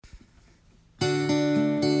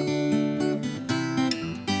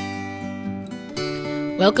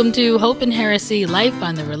Welcome to Hope and Heresy, Life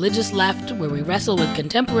on the Religious Left, where we wrestle with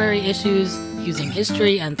contemporary issues using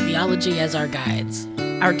history and theology as our guides.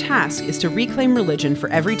 Our task is to reclaim religion for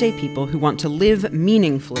everyday people who want to live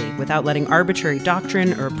meaningfully without letting arbitrary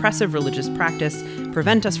doctrine or oppressive religious practice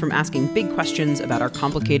prevent us from asking big questions about our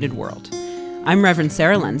complicated world. I'm Reverend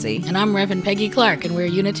Sarah Lindsay. And I'm Reverend Peggy Clark, and we're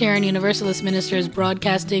Unitarian Universalist ministers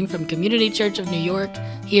broadcasting from Community Church of New York,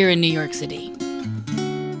 here in New York City.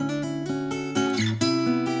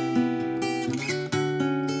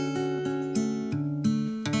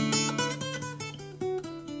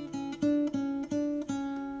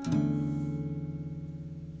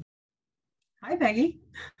 Hi, Peggy.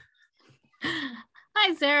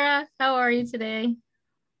 Hi, Sarah. How are you today?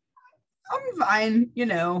 I'm fine. You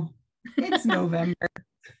know, it's November.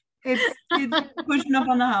 It's pushing up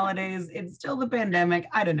on the holidays. It's still the pandemic.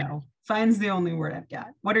 I don't know. Fine's the only word I've got.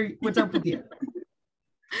 What's up with you?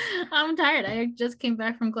 I'm tired. I just came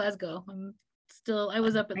back from Glasgow. I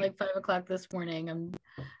was up at like 5 o'clock this morning. I'm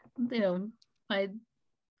trying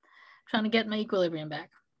to get my equilibrium back.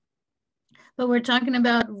 But we're talking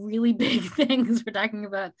about really big things. We're talking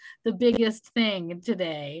about the biggest thing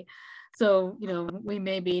today. So, we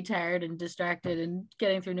may be tired and distracted and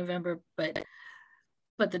getting through November, but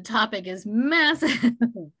the topic is massive.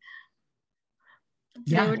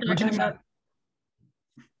 Yeah, we're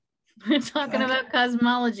talking about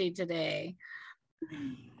cosmology today.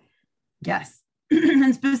 Yes.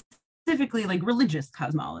 And specifically like religious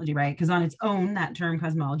cosmology, right? Because on its own, that term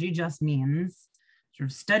cosmology just means sort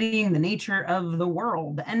of studying the nature of the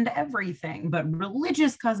world and everything. But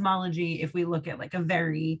religious cosmology, if we look at like a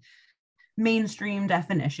very mainstream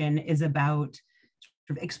definition, is about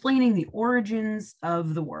sort of explaining the origins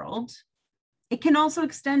of the world. It can also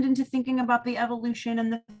extend into thinking about the evolution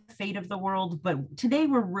and the fate of the world. But today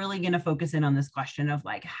we're really going to focus in on this question of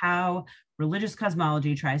like how religious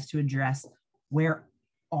cosmology tries to address where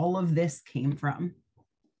all of this came from.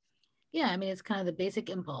 Yeah, I mean, it's kind of the basic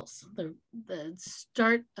impulse, the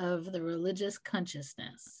start of the religious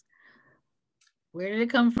consciousness. Where did it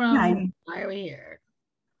come from? Yeah, why are we here?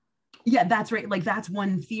 Yeah, that's right. Like that's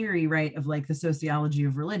one theory, right, of like the sociology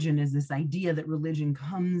of religion, is this idea that religion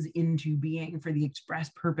comes into being for the express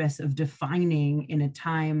purpose of defining in a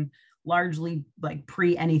time largely like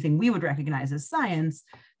pre anything we would recognize as science,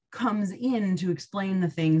 comes in to explain the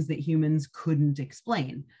things that humans couldn't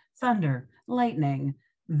explain. Thunder, lightning,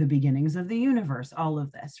 the beginnings of the universe, all of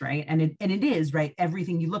this, right? And it is, right?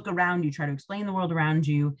 Everything, you look around, you try to explain the world around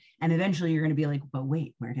you, and eventually you're going to be like, but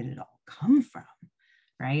wait, where did it all come from?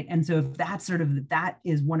 Right? And so if that's that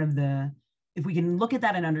is one of the, if we can look at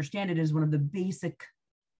that and understand it as one of the basic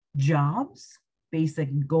jobs,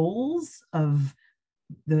 basic goals of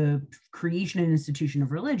the creation and institution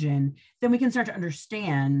of religion, then we can start to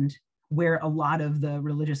understand where a lot of the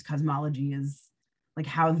religious cosmology is, like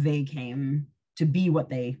how they came to be what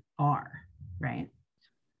they are, right?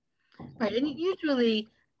 Right. And usually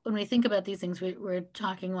when we think about these things, we're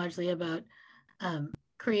talking largely about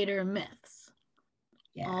creator myths.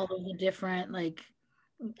 Yeah. All of the different, like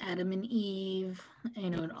Adam and Eve,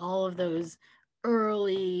 and all of those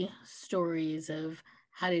early stories of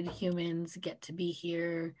how did humans get to be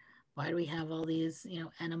here? Why do we have all these,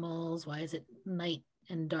 animals? Why is it night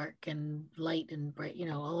and dark and light and bright?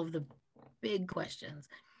 All of the big questions,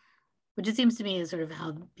 which it seems to me is sort of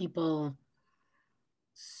how people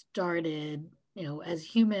started, as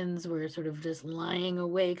humans were sort of just lying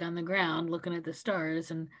awake on the ground, looking at the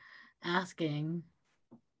stars and asking,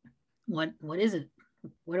 what is it?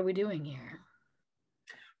 What are we doing here?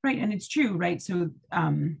 Right. And it's true, right? So,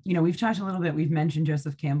 we've talked a little bit, we've mentioned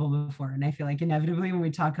Joseph Campbell before, and I feel like inevitably when we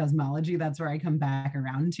talk cosmology, that's where I come back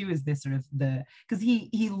around to, is this sort of because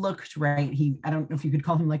he looked, right? I don't know if you could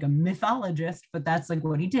call him like a mythologist, but that's like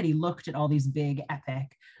what he did. He looked at all these big,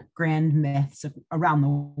 epic, grand myths around the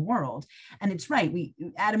world. And it's right.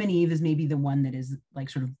 Adam and Eve is maybe the one that is like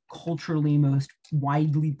sort of culturally most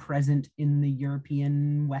widely present in the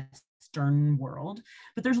European Western world,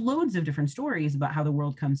 but there's loads of different stories about how the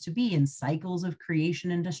world comes to be in cycles of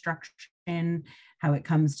creation and destruction, how it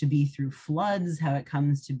comes to be through floods, how it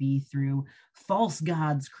comes to be through false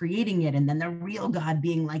gods creating it, and then the real God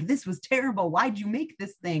being like, this was terrible, why'd you make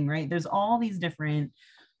this thing, right? There's all these different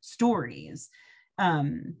stories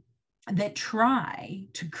that try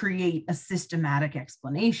to create a systematic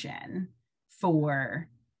explanation for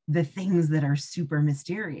the things that are super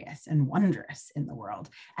mysterious and wondrous in the world.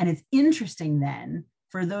 And it's interesting then,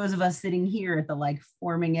 for those of us sitting here at the like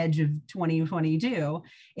forming edge of 2022,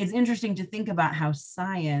 it's interesting to think about how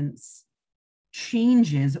science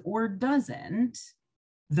changes or doesn't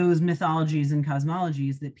those mythologies and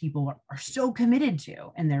cosmologies that people are so committed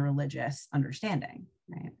to in their religious understanding,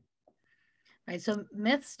 right? Right. So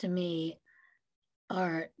myths to me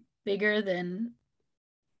are bigger than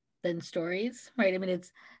stories, right? I mean,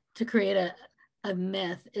 it's to create a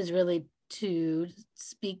myth is really to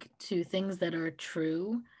speak to things that are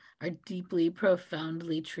true, are deeply,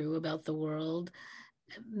 profoundly true about the world.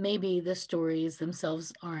 Maybe the stories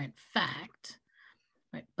themselves aren't fact,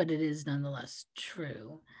 right? But it is nonetheless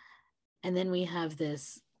true. And then we have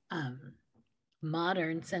this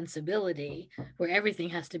modern sensibility where everything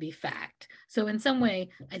has to be fact. So in some way,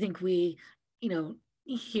 I think we,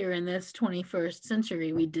 here in this 21st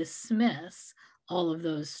century, we dismiss all of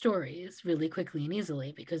those stories really quickly and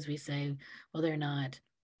easily because we say, well, they're not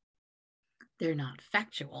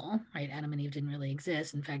factual, right? Adam and Eve didn't really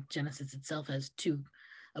exist. In fact, Genesis itself has two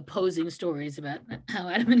opposing stories about how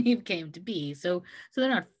Adam and Eve came to be. So they're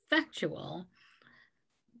not factual,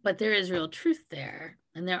 but there is real truth there.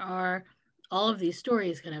 And there are all of these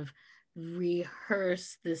stories kind of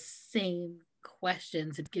rehearse the same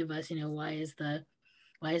questions that give us,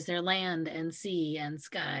 why is there land and sea and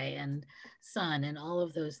sky and sun and all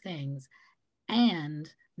of those things.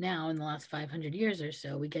 And now in the last 500 years or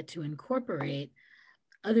so, we get to incorporate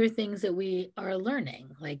other things that we are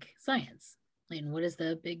learning, like science. And what is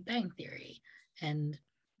the Big Bang Theory? And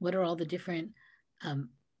what are all the different,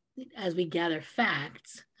 as we gather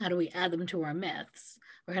facts, how do we add them to our myths?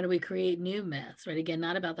 Or how do we create new myths, right? Again,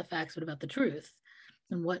 not about the facts, but about the truth.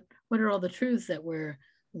 And what are all the truths that we're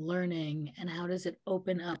learning, and how does it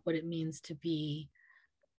open up what it means to be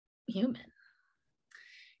human?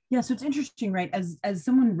 Yeah, so it's interesting, right? As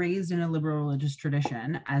someone raised in a liberal religious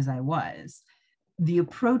tradition, as I was, the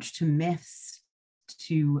approach to myths,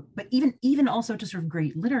 but even also to sort of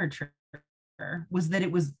great literature, was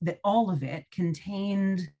that all of it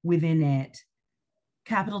contained within it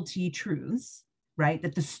capital T truths, right?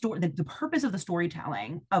 That the purpose of the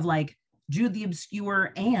storytelling of like Jude the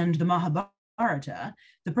Obscure and the Mahabharata,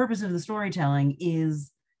 the purpose of the storytelling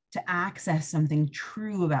is to access something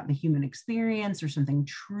true about the human experience or something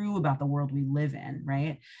true about the world we live in,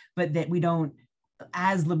 right? But that we don't,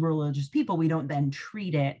 as liberal religious people, we don't then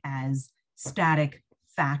treat it as static,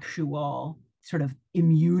 factual, sort of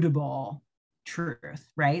immutable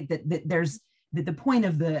truth, right? That the point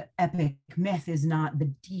of the epic myth is not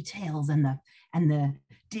the details and the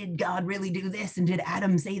did God really do this and did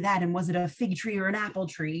Adam say that and was it a fig tree or an apple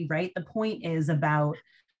tree, right? The point is about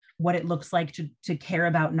what it looks like to care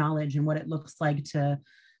about knowledge and what it looks like to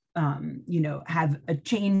have a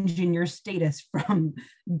change in your status from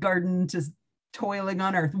garden to toiling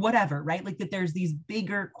on earth, whatever, right? Like that there's these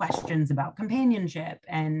bigger questions about companionship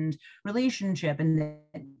and relationship, and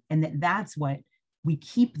that's what we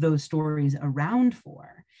keep those stories around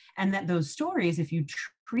for. And that those stories, if you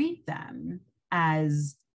treat them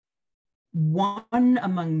as one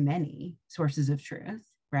among many sources of truth,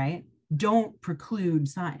 right, don't preclude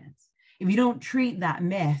science. If you don't treat that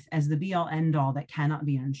myth as the be all end all that cannot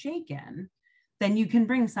be unshaken, then you can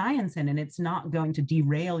bring science in and it's not going to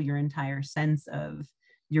derail your entire sense of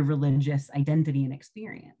your religious identity and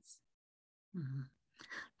experience. Mm-hmm.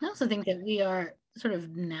 I also think that we are sort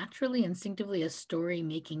of naturally, instinctively a story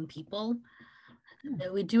making people.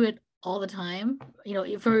 That we do it all the time,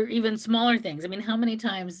 for even smaller things. I mean, how many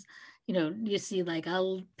times, you see like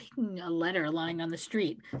I'll pick a letter lying on the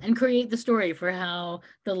street and create the story for how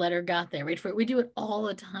the letter got there, right? We do it all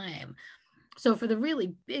the time. So for the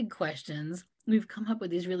really big questions, we've come up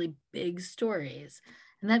with these really big stories.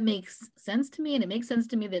 And that makes sense to me. And it makes sense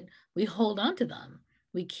to me that we hold on to them.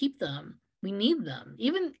 We keep them. We need them.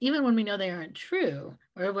 Even when we know they aren't true,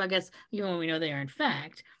 or I guess even when we know they aren't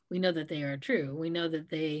fact, we know that they are true. We know that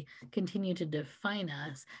they continue to define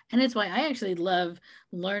us. And it's why I actually love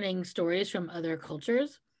learning stories from other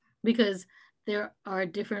cultures, because there are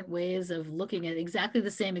different ways of looking at exactly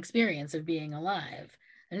the same experience of being alive.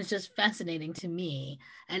 And it's just fascinating to me.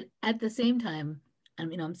 And at the same time,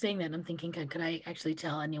 I'm saying that and I'm thinking, could I actually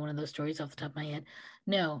tell any one of those stories off the top of my head?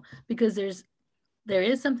 No, because there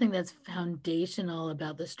is something that's foundational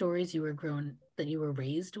about the stories that you were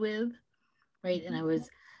raised with, right? And I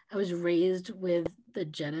was raised with the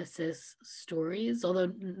Genesis stories,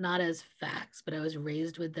 although not as facts, but I was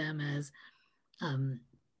raised with them as,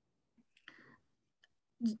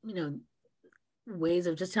 ways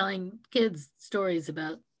of just telling kids stories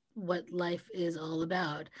about what life is all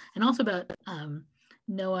about, and also about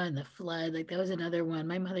Noah and the flood. Like that was another one.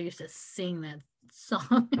 My mother used to sing that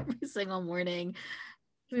song every single morning.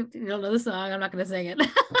 If you don't know the song, I'm not going to sing it.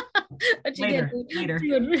 But she later.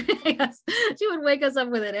 She would wake us up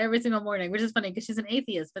with it every single morning, which is funny because she's an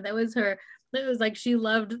atheist, but that was like she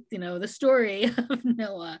loved, the story of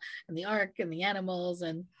Noah and the ark and the animals.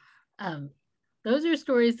 And those are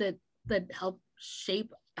stories that help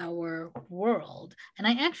shape our world. And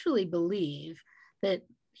I actually believe that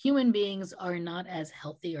human beings are not as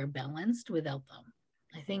healthy or balanced without them.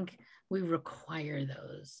 I think we require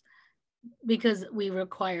those because we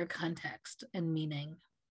require context and meaning.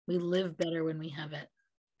 We live better when we have it.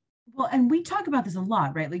 Well, and we talk about this a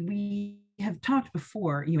lot, right? Like we have talked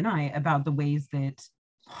before, you and I, about the ways that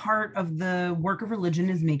part of the work of religion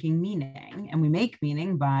is making meaning. And we make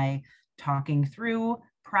meaning by talking through,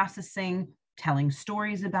 processing, telling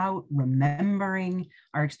stories about, remembering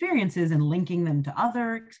our experiences and linking them to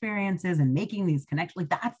other experiences and making these connections.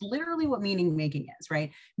 Like that's literally what meaning making is,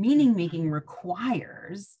 right? Meaning making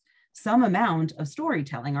requires some amount of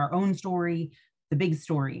storytelling, our own story, the big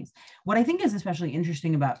stories. What I think is especially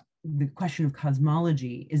interesting about the question of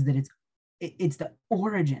cosmology is that it's the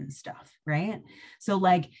origin stuff, right? So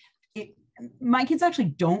like my kids actually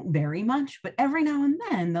don't very much, but every now and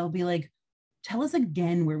then they'll be like, tell us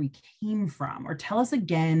again where we came from, or tell us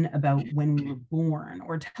again about when we were born,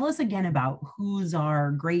 or tell us again about who's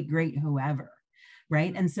our great whoever,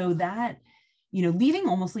 right? And so that,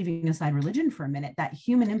 almost leaving aside religion for a minute, that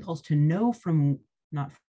human impulse to know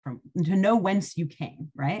to know whence you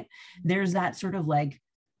came, right? There's that sort of like,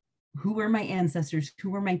 who were my ancestors?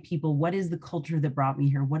 Who were my people? What is the culture that brought me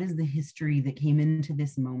here? What is the history that came into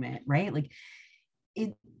this moment, right? Like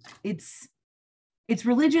it's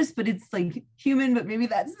religious, but it's like human, but maybe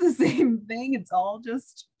that's the same thing. It's all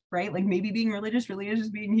just, right? Like maybe being religious really is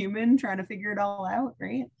just being human, trying to figure it all out,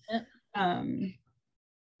 right?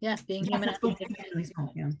 Yeah. Being human.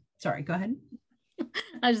 Yeah. Sorry, go ahead.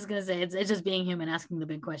 I was just gonna say it's just being human, asking the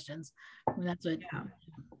big questions. I mean, that's what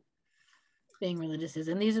being religious is,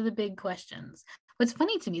 and these are the big questions. What's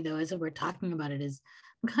funny to me though, is that we're talking about it, is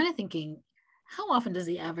I'm kind of thinking, how often does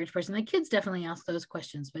the average person, the kids definitely ask those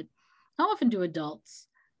questions, but how often do adults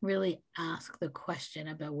really ask the question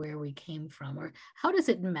about where we came from, or how does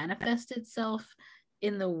it manifest itself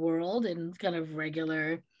in the world in kind of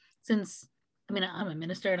regular, since, I mean, I'm a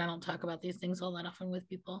minister and I don't talk about these things all that often with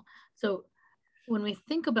people. So when we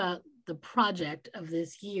think about the project of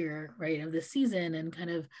this year, right, of the season, and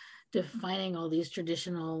kind of defining all these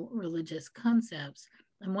traditional religious concepts,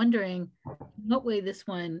 I'm wondering what way this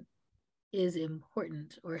one is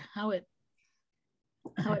important, or how it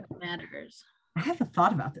matters. I have a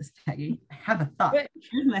thought about this, Peggy. I have a thought.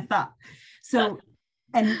 Here's my thought. So,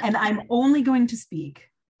 and I'm only going to speak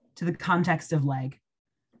to the context of like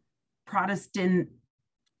Protestant,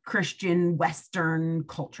 Christian, Western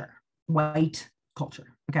culture, white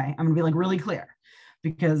culture. Okay. I'm gonna be like really clear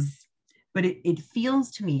but it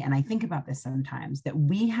feels to me, and I think about this sometimes, that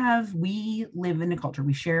we live in a culture,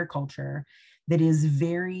 we share a culture that is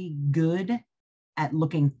very good at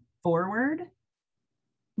looking forward,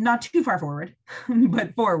 not too far forward,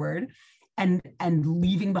 but forward, and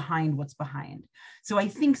leaving behind what's behind. So I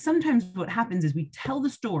think sometimes what happens is we tell the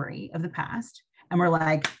story of the past and we're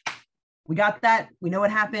like, we got that, we know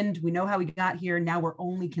what happened, we know how we got here, now we're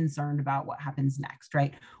only concerned about what happens next,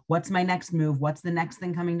 right? What's my next move? What's the next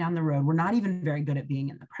thing coming down the road? We're not even very good at being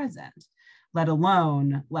in the present, let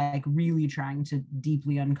alone like really trying to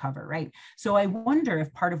deeply uncover, right? So I wonder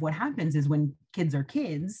if part of what happens is when kids are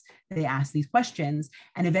kids, they ask these questions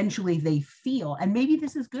and eventually they feel, and maybe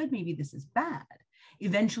this is good, maybe this is bad,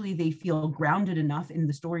 eventually they feel grounded enough in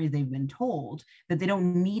the stories they've been told that they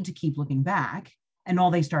don't need to keep looking back, and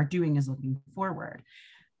all they start doing is looking forward.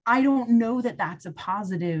 I don't know that that's a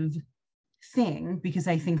positive thing, because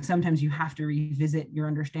I think sometimes you have to revisit your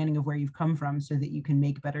understanding of where you've come from so that you can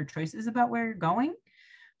make better choices about where you're going.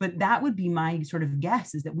 But that would be my sort of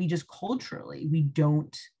guess, is that we just culturally, we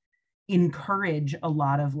don't encourage a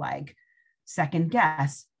lot of like second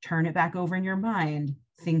guess, turn it back over in your mind,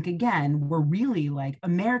 think again. We're really like,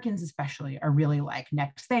 Americans especially are really like,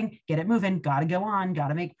 next thing, get it moving, gotta go on,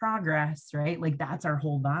 gotta make progress, right? Like that's our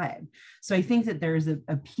whole vibe. So I think that there's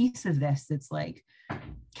a piece of this that's like,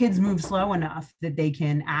 kids move slow enough that they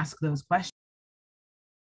can ask those questions.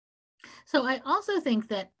 So I also think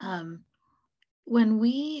that when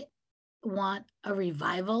we want a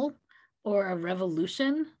revival or a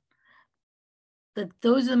revolution, that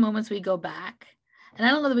those are the moments we go back. And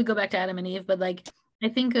I don't know that we go back to Adam and Eve, but like I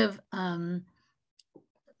think of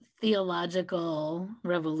theological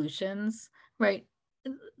revolutions, right?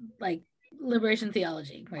 Like liberation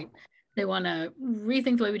theology, right? They want to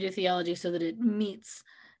rethink the way we do theology so that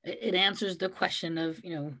it answers the question of,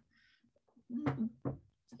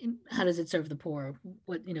 how does it serve the poor?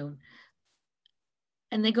 What,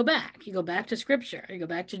 and they go back. You go back to scripture. You go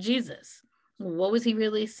back to Jesus. What was he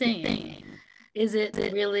really saying? Does it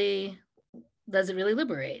really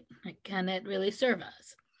liberate? Like, can it really serve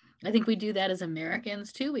us? I think we do that as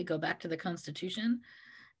Americans too. We go back to the Constitution.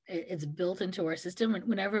 It's built into our system.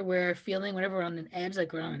 Whenever we're on an edge,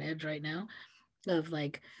 like we're on an edge right now, of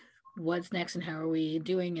like, what's next and how are we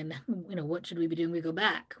doing, and what should we be doing? We go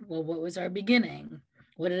back. Well, what was our beginning?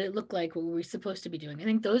 What did it look like? What were we supposed to be doing? I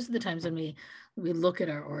think those are the times when we look at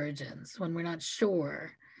our origins, when we're not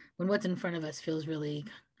sure, when what's in front of us feels really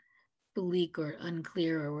bleak or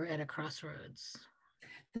unclear, or we're at a crossroads.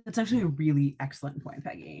 That's actually a really excellent point,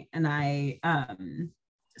 Peggy. And I,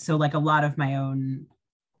 so like a lot of my own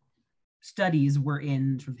studies were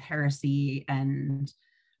in sort of heresy and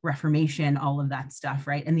Reformation, all of that stuff,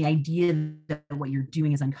 right? And the idea that what you're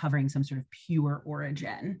doing is uncovering some sort of pure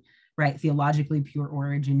origin, right? Theologically pure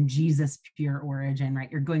origin, Jesus pure origin,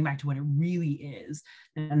 right? You're going back to what it really is,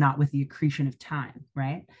 and not with the accretion of time,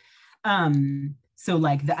 right? So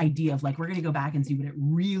like the idea of like, we're going to go back and see what it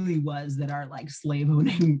really was that our like slave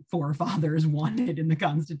owning forefathers wanted in the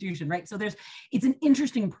Constitution, right? So it's an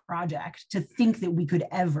interesting project to think that we could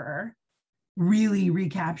ever really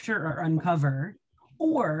recapture or uncover,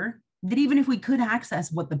 or that even if we could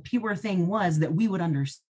access what the pure thing was, that we would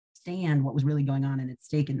understand what was really going on and at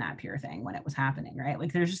stake in that pure thing when it was happening, right?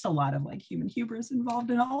 Like there's just a lot of like human hubris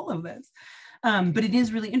involved in all of this. But it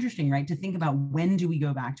is really interesting, right? To think about, when do we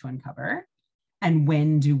go back to uncover, and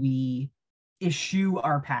when do we eschew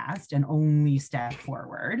our past and only step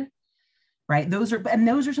forward, right? Those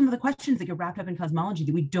are some of the questions that get wrapped up in cosmology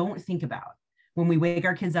that we don't think about when we wake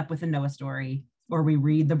our kids up with a Noah story, or we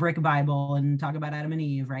read the Brick Bible and talk about Adam and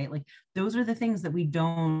Eve, right? Like those are the things that we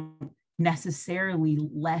don't necessarily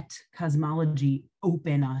let cosmology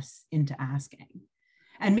open us into asking.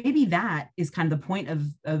 And maybe that is kind of the point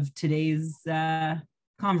of today's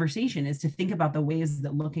conversation, is to think about the ways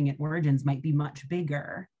that looking at origins might be much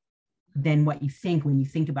bigger than what you think when you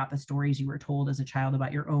think about the stories you were told as a child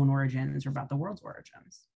about your own origins or about the world's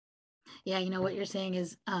origins. Yeah, what you're saying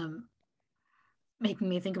is making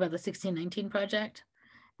me think about the 1619 Project.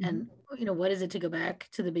 And what is it to go back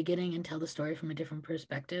to the beginning and tell the story from a different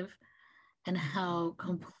perspective, and how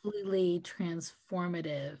completely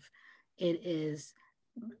transformative it is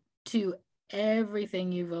to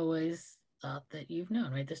everything you've always thought that you've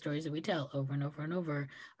known, right? The stories that we tell over and over and over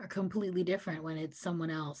are completely different when it's someone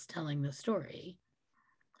else telling the story.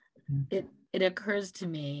 It occurs to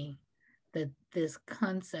me that this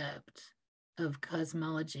concept of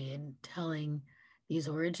cosmology and telling these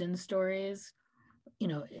origin stories,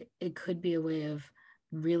 it could be a way of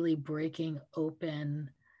really breaking open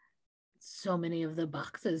so many of the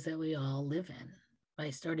boxes that we all live in by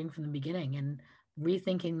starting from the beginning and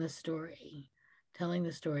rethinking the story, telling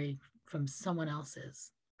the story from someone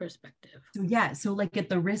else's perspective. So like, at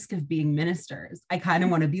the risk of being ministers, I kind of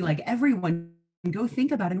want to be like, everyone go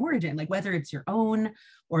think about an origin, like whether it's your own,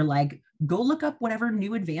 or like go look up whatever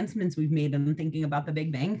new advancements we've made in thinking about the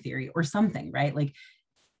Big Bang Theory or something, right? Like,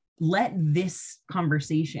 let this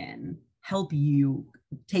conversation help you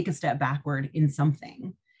take a step backward in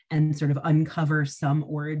something and sort of uncover some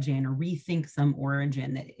origin or rethink some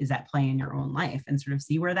origin that is at play in your own life, and sort of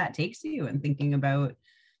see where that takes you, and thinking about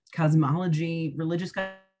cosmology, religious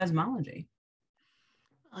cosmology.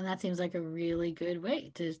 And that seems like a really good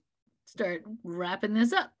way to start wrapping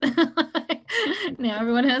this up. Now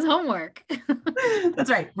everyone has homework. That's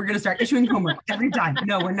right. We're going to start issuing homework every time.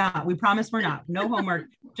 No, we're not. We promise we're not. No homework.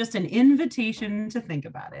 Just an invitation to think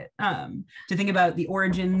about it, to think about the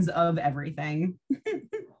origins of everything.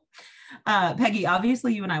 Peggy,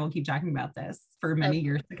 obviously you and I will keep talking about this for many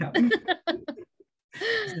years to come.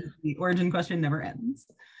 The origin question never ends.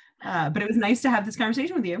 But it was nice to have this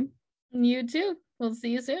conversation with you. You too. We'll see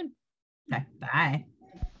you soon. Okay, bye.